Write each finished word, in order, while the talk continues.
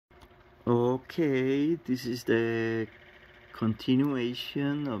Okay, this is the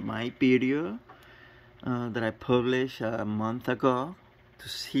continuation of my video that I published a month ago to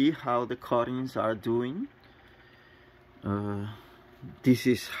see how the cuttings are doing. This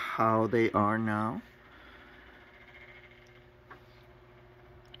is how they are now.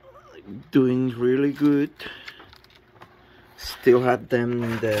 Doing really good. Still have them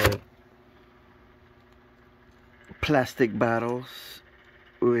in the plastic bottles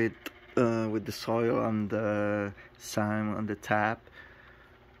with the soil and the sand on the tap.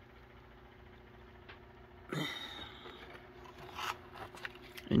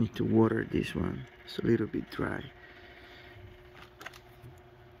 I need to water this one. It's a little bit dry.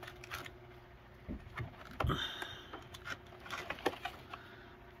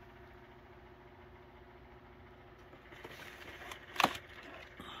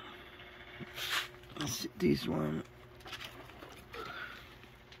 Let's see this one.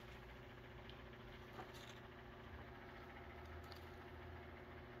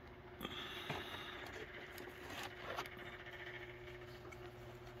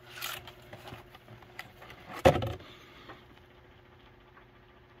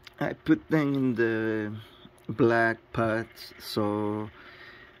 I put them in the black pots so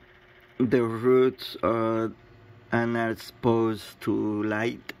the roots are not exposed to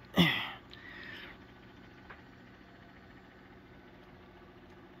light.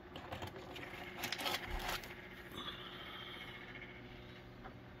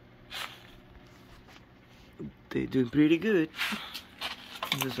 They do pretty good.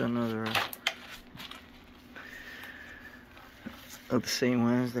 There's another of the same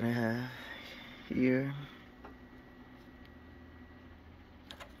ones that I have here.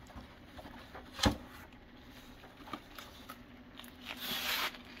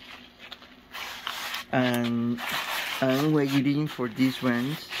 And I'm waiting for these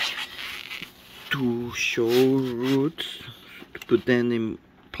ones to show roots, to put them in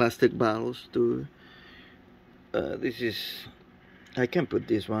plastic bottles too. I can put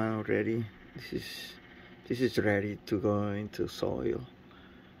this one already. This is ready to go into soil.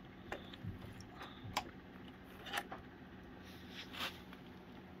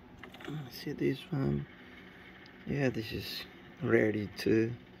 See this one? Yeah, this is ready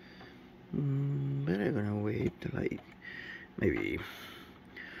to. But I'm gonna wait like maybe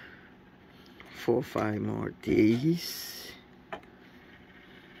 4 or 5 more days.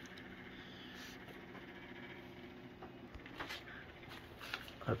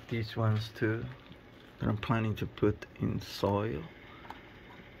 Of these ones too that I'm planning to put in soil.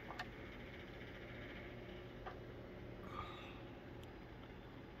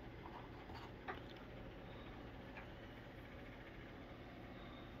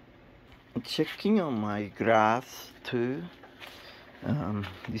 Checking on my grafts too.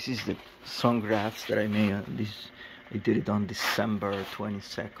 This is some grafts that I made on this. I did it on December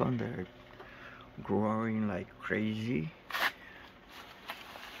 22nd. They're growing like crazy.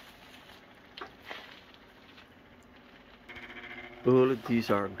 All of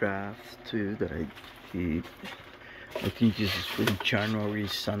these are grafts too that I did. I think this is from January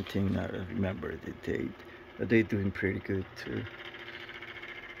something. I don't remember the date, but they're doing pretty good too.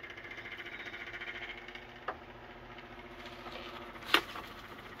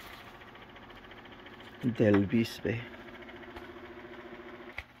 Del Bisbe.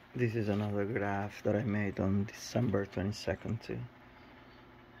 This is another graph that I made on December 22nd too.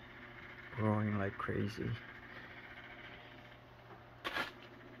 Growing like crazy.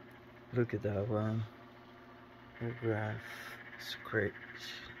 Look at that one. The graph is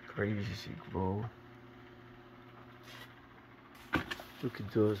crazy grow. Look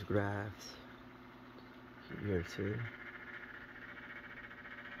at those graphs here too.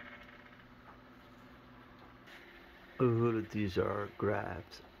 All of these are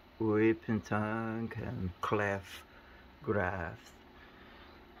grafts, whipping tongue and cleft grafts.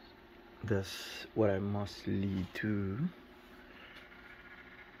 That's what I mostly do.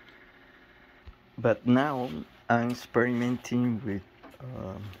 But now I'm experimenting with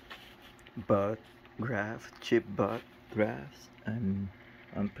bud graft, chip bud grafts, and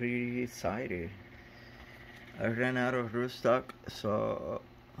I'm pretty excited. I ran out of rootstock, so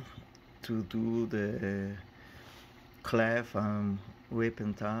to do the cleft and whip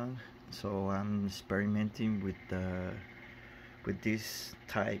and tongue, so I'm experimenting with this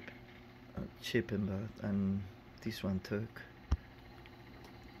type of chip and bud, and this one took.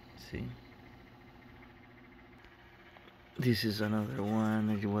 See, this is another one.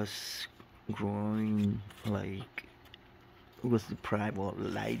 It was growing like it was deprived of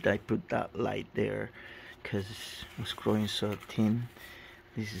light. I put that light there because it was growing so thin.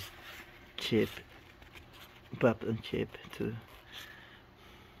 This is chip, button chip too.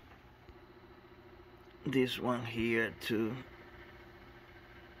 This one here too.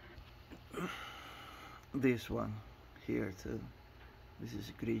 This one here too. This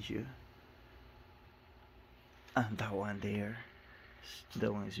is Grigio. And that one there.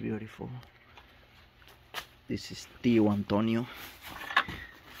 That one is beautiful. This is Tio Antonio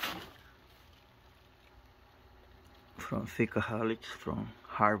from Ficaholics from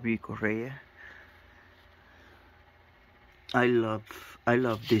Harvey Correa. I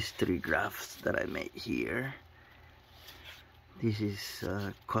love these three grafts that I made here. This is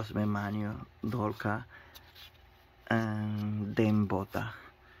Cosme Manio, Dolca, and Dembota.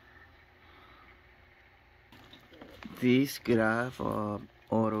 This graph of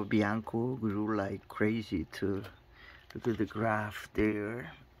Oro Bianco grew like crazy too. Look at the graph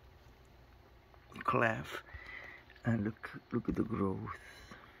there, cleft, and look at the growth.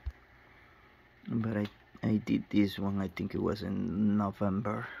 But I did this one, I think it was in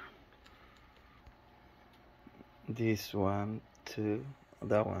November. This one too.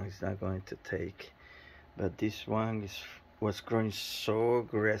 That one is not going to take, but this one was growing so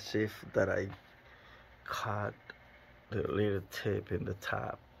aggressive that I cut the little tip in the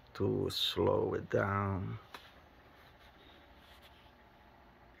top to slow it down.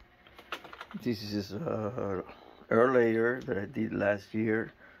 This is a layer that I did last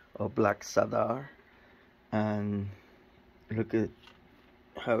year of Black Sadar, and look at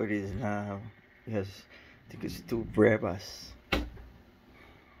how it is now. Yes, I think it's 2 brevas.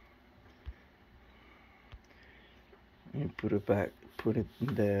 And put it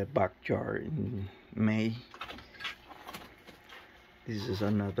in the back jar in May. This is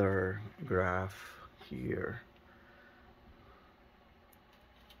another graph here.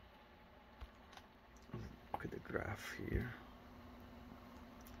 Look at the graph here.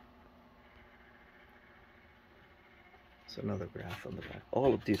 It's another graph on the back.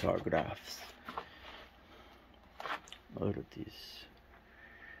 All of these are graphs. All of these.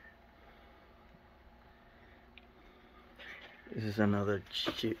 This is another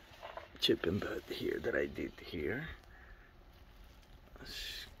chip and bud here that I did here.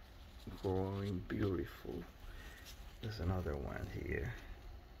 It's growing beautiful. There's another one here.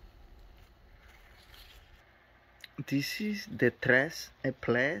 This is the Tres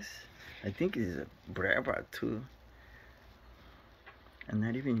Eples. I think it's a breva too. I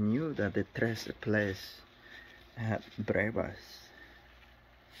not even knew that the Tres Eples had brevas.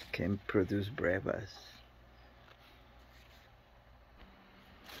 Can produce brevas.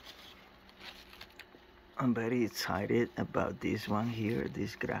 I'm very excited about this one here,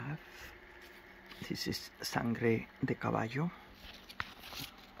 this graph. This is Sangre de Caballo.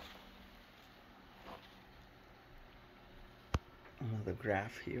 Another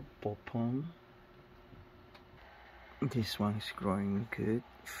graph here, Popon. This one is growing good,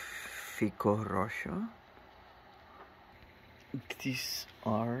 Fico Rocha. These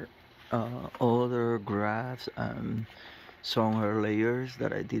are other graphs and some layers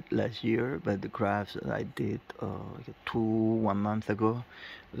that I did last year, but the graphs that I did 1 month ago,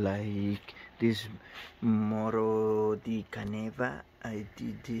 like this Moro di Caneva. I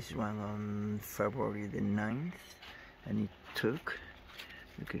did this one on February the 9th, and it took.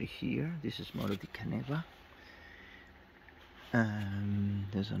 Look at it here. This is Moro di Caneva, and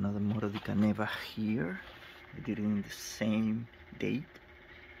there's another Moro di Caneva here. I did it in the same date,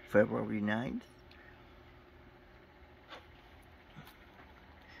 February 9th.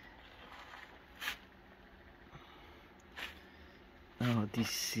 Oh,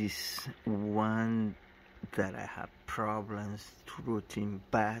 this is one that I have problems rooting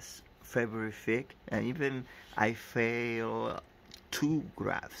past February fig, and even I failed 2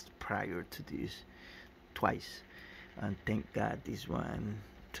 grafts prior to this, twice, and thank God this one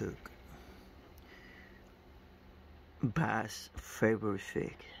took. Bass February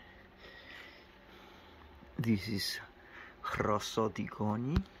fig. This is Rosso di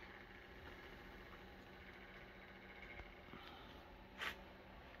Goni.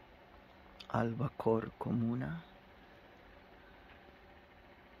 Albacor Comuna,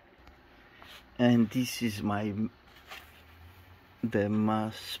 and this is the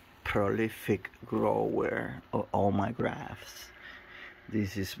most prolific grower of all my grafts.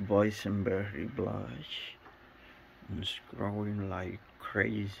 This is Boysenberry Blush. It's growing like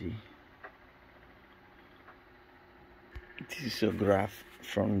crazy. This is a graph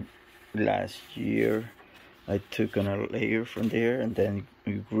from last year. I took on a layer from there and then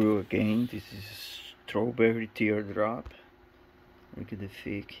it grew again. This is a strawberry teardrop. Look at the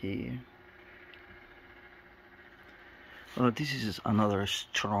fig here. This is another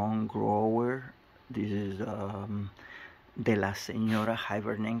strong grower. This is De La Señora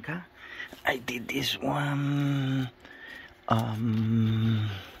Hibernenca. I did this one,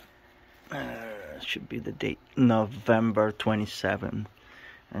 should be the date, November 27th,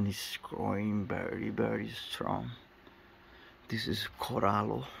 and it's growing very, very strong. This is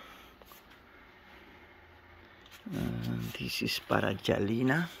Corallo. This is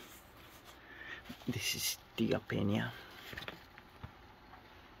Paragalina. This is Tia Peña.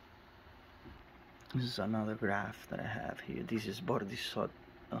 This is another graft that I have here. This is Bordisot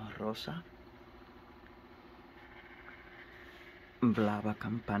Rosa. Blava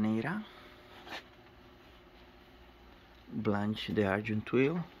Campanera. Blanche de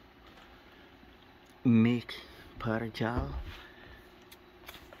Argenteuil. Mick Parajal.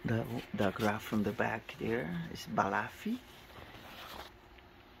 The graft from the back there is Balafi.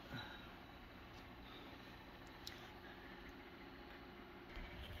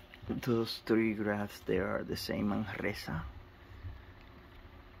 Those three grafts there are the same Manresa.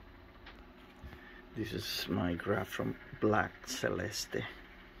 This is my graft from Black Celeste.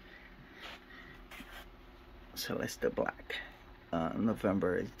 Celeste Black,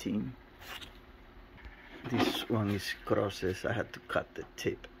 November 18. This one is crosses. I had to cut the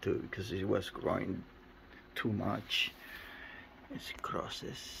tip too because it was growing too much. It's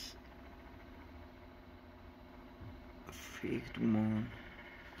crosses. Fig du Monde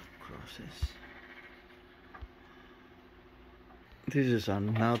crosses. This is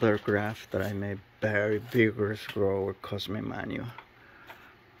another graft that I made very vigorous grower, Cosme Manu.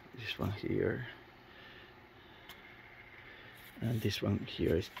 This one here. And this one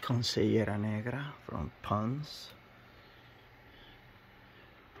here is Consellera Negra from Pons.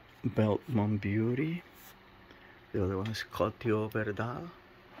 Belmont Beauty. The other one is Cotio Verdal.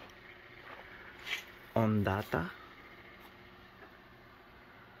 Ondata.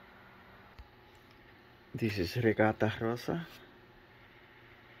 This is Regatta Rosa.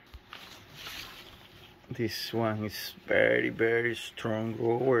 This one is very, very strong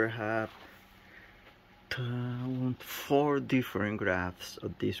grower. I have 4 different grafts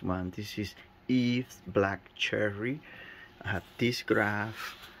of this one. This is Eve's Black Cherry. I have this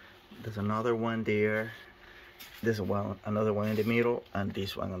graft. There's another one there. There's another one in the middle, and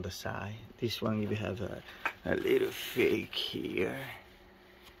this one on the side. This one you have a little fake here.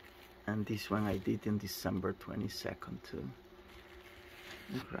 And this one I did in December 22nd too.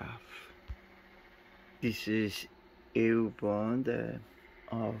 Graft. This is Eubond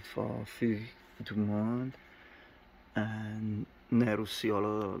of Fig du Monde and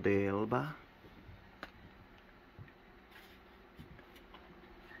Nerusiolo de Elba,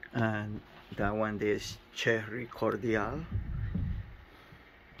 and that one is Cherry Cordial.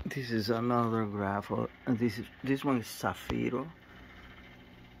 This is another graft. This one is Zafiro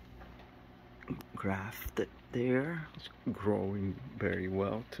grafted there. It's growing very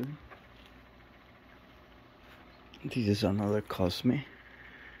well too. This is another Cosme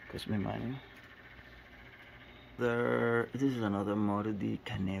Manu. This is another Moro di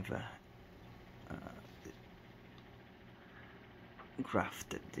Caneva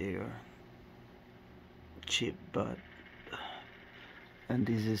grafted there, chip bud. And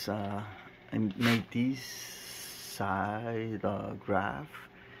this is I made this side graft.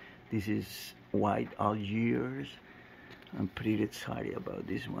 This is White Algiers. I'm pretty excited about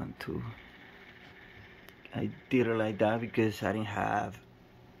this one too. I did it like that because I didn't have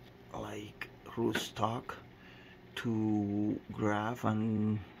like rootstock to graft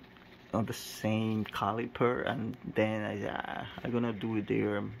and on the same caliper, and then I said I'm gonna do it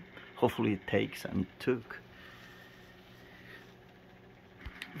there. Hopefully it takes, and it took.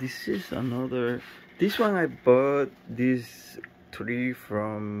 This is another. This one I bought this tree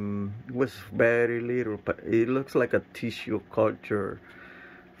from. It was very little, but it looks like a tissue culture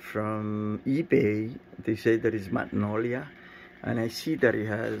from eBay. They say that it's magnolia, and I see that it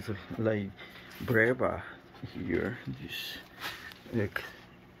has like breva here. This like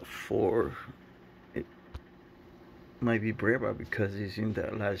 4. It might be breva because it's in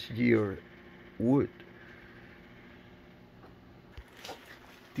the last year wood.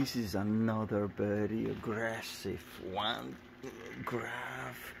 This is another very aggressive one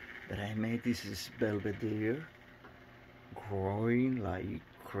graft that I made. This is Belvedere, growing like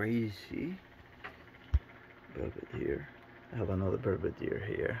crazy. Belvedere. I have another Belvedere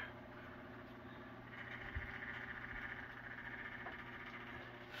here.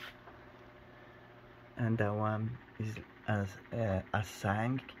 And that one is La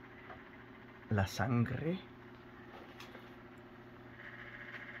Sangre.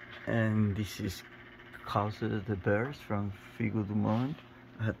 And this is causes the burst from Figo du Monde.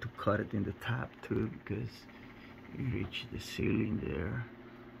 I had to cut it in the top too because it reached the ceiling there,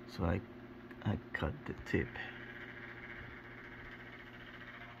 so I cut the tip.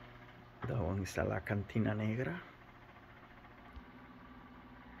 That one is la Cantina Negra.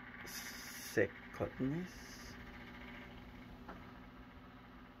 Secotness.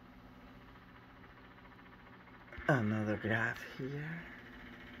 Another graph here.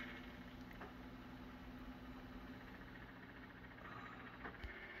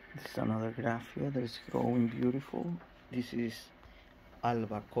 This is another graph here that is growing beautiful. This is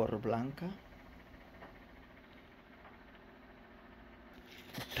Albacore Blanca.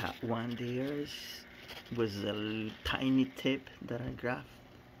 That one there was a tiny tip that I graphed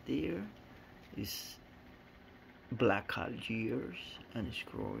there. Is Black Algiers and it's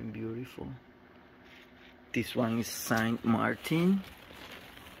growing beautiful. This one is Saint Martin.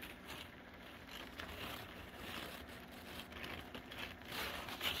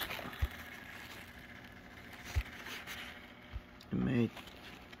 I made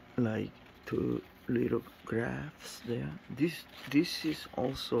like two little grafts there. This is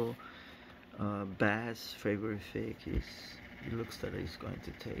also Bass' favorite fig. It looks that it's going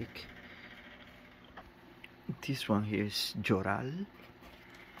to take. This one here is Joral.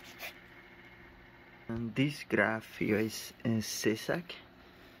 And this graph here is Cesac.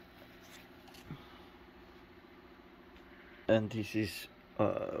 And this is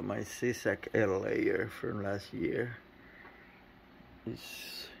my Cesac air layer from last year.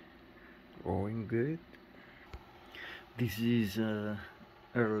 It's growing good. This is a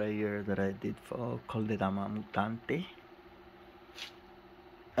layer that I did for Calderama Mutante.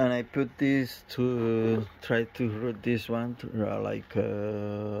 And I put this to try to root this one like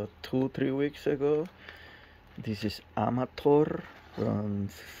 2-3 weeks ago. This is Amateur from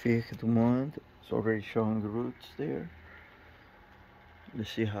Fig du Monde. It's already showing roots there.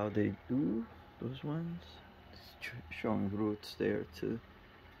 Let's see how they do, those ones. It's showing roots there too.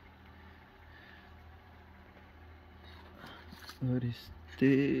 What is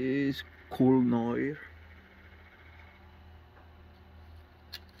this? Cool Noir.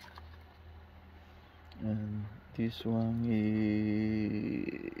 And this one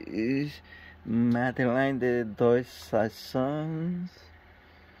is Madeleine de Deux Saisons.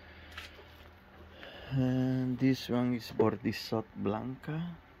 And this one is Bordissot Blanca.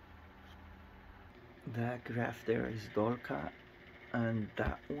 That graph there is Dolca. And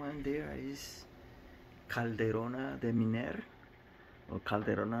that one there is Calderona de Miner, or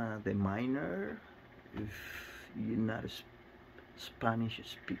Calderona de Miner. If you're not a Spanish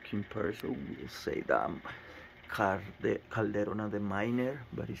speaking person, will say that Calderona de Miner,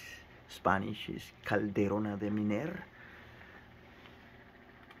 but it's Spanish is Calderona de Miner.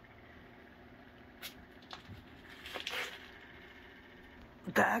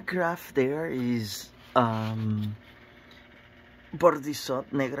 That graph there is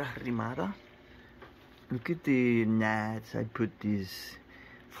Bordissot Negra Rimada. Look at the gnats. I put these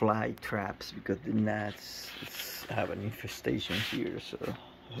fly traps because the gnats have an infestation here, so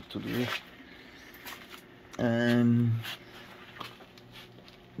I have to do it. And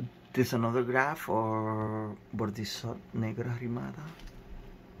there's another graph for Bordissot Negra Rimada.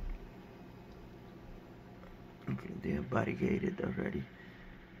 Okay, they are variegated already.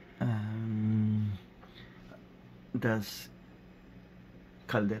 That's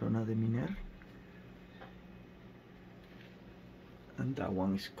Calderona de Miner. And that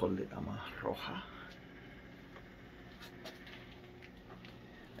one is called the Dama Roja.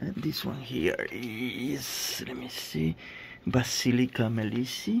 And this one here is, let me see, Basilica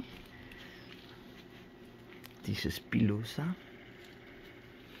Melissi. This is Pilusa.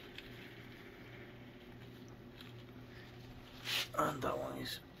 And that one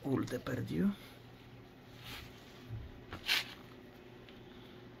is Oul de Perdieu.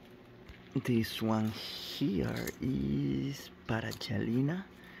 This one here is Paragelina.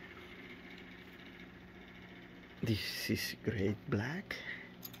 This is Great Black.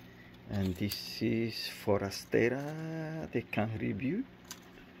 And this is Forastera de Canribut.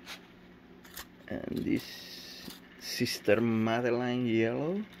 And this Sister Madeleine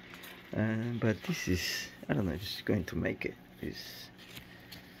Yellow. But this is, I don't know if it's going to make it. It's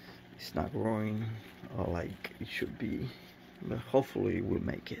not growing like it should be, but hopefully it will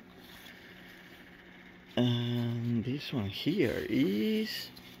make it. And this one here is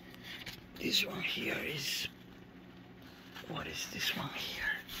what is this one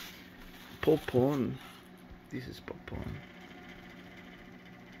here? Popon. This is Popon.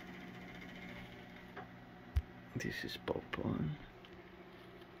 This is Popon.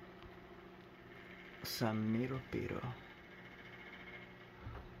 San Miro Piro.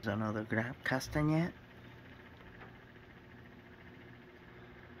 There's another graft, Castagnet.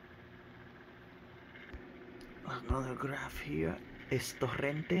 Another graph here is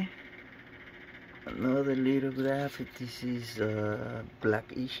Torrente. Another little graph, this is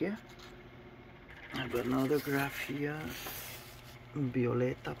Black Asia. I have another graph here,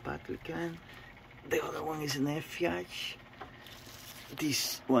 Violeta Patrican. The other one is Nefiach.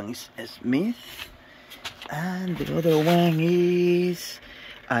 This one is Smith. And the other one is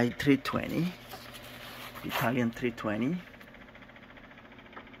I320, Italian 320.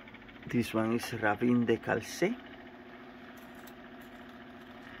 This one is Ravin de Calce.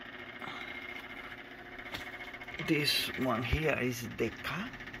 This one here is Deca.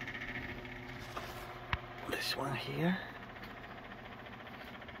 This one here.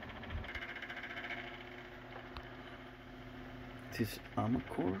 This is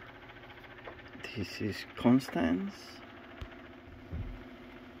Amarcord. This is Constance.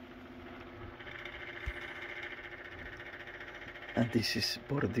 And this is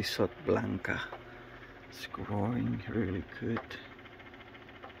Bordisot Blanca. It's growing really good.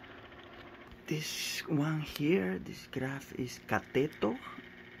 This one here, this graph is Cateto.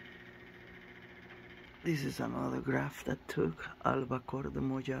 This is another graph that took Albacore de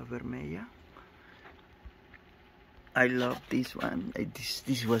Moya Vermella. I love this one.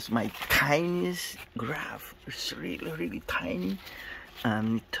 This was my tiniest graph. It's really tiny.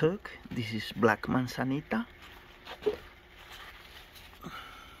 And it took, this is Black Manzanita.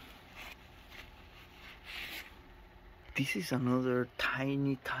 This is another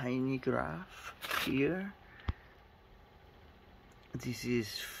tiny graph here. This is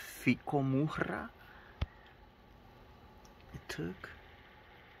Fico Murra. It took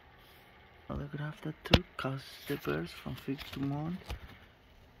another graph that took Cause the Birds from Fig to Moon.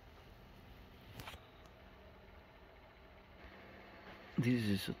 This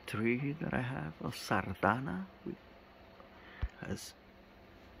is a tree that I have of Sardana, which has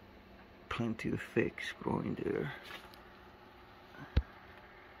plenty of figs growing there.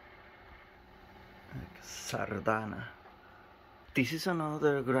 Like Sardana. This is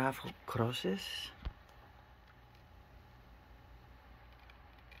another graph of crosses.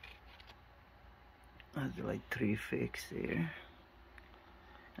 There's like 3 figs there.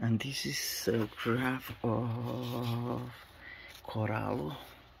 And this is a graph of Corallo.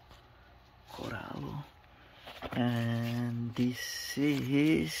 And this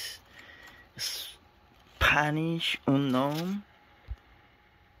is Spanish Unknown.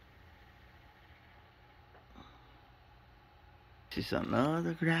 This is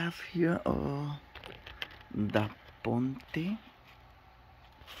another graph here of Da Ponte.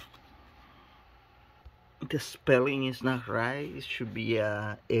 The spelling is not right. It should be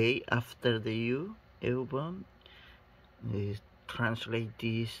a after the U. Eubon. Translate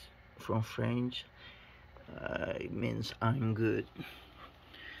this from French. It means I'm good.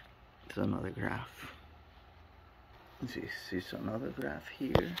 It's another graph. This is another graph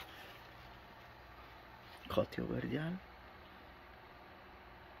here. Cotio Verdial.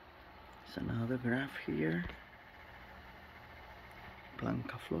 It's another graph here.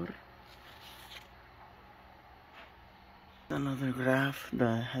 Blanca Flor. Another graph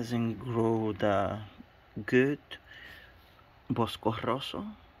that hasn't grown good. Bosco Rosso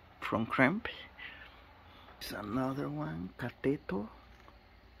from Cramp. It's another one, Cateto.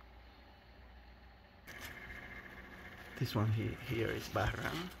 This one here is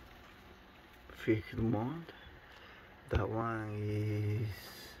Barran, Fig du Monde. That one is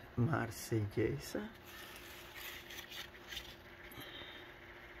Marsellesa.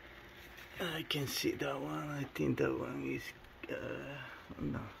 I can see that one. I think that one is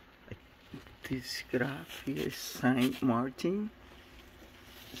no. This graph here is Saint Martin.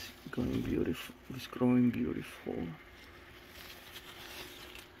 It's going beautiful. It's growing beautiful.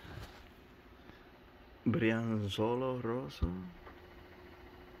 Brianzolo Rosso.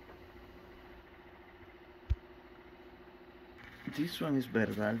 This one is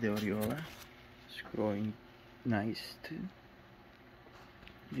Verdal de Oriola. It's growing nice too.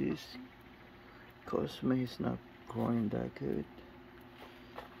 This Cosme is not growing that good.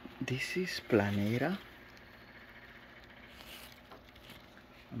 This is Planera.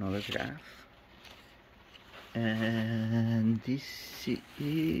 Another graph. And this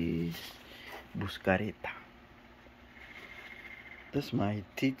is Buscareta. That's my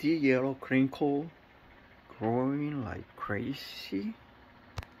TT yellow crinkle growing like crazy.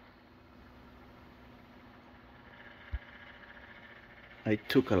 I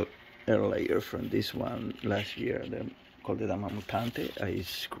took a layer from this one last year, called the Dama Mutante.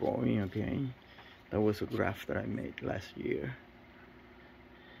 It's growing again. That was a graph that I made last year.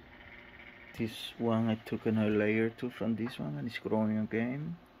 This one I took another layer too from this one, and it's growing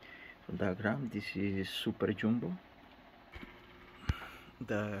again. From that gram, this is super jumbo.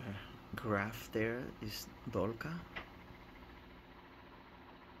 The graph there is Dolca.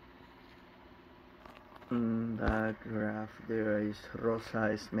 That graph there is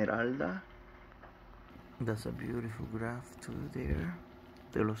Rosa Esmeralda. That's a beautiful graph too there,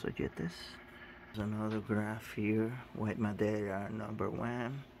 de los Oyetes. There's another graph here, White Madeira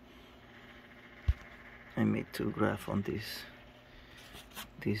 #1. I made 2 graphs on this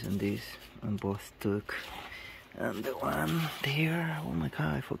and both took. And the one there, oh my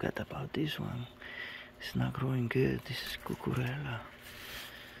god, I forgot about this one. It's not growing good. This is Cucurella.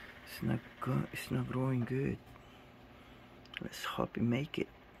 It's not growing good. Let's hope we make it.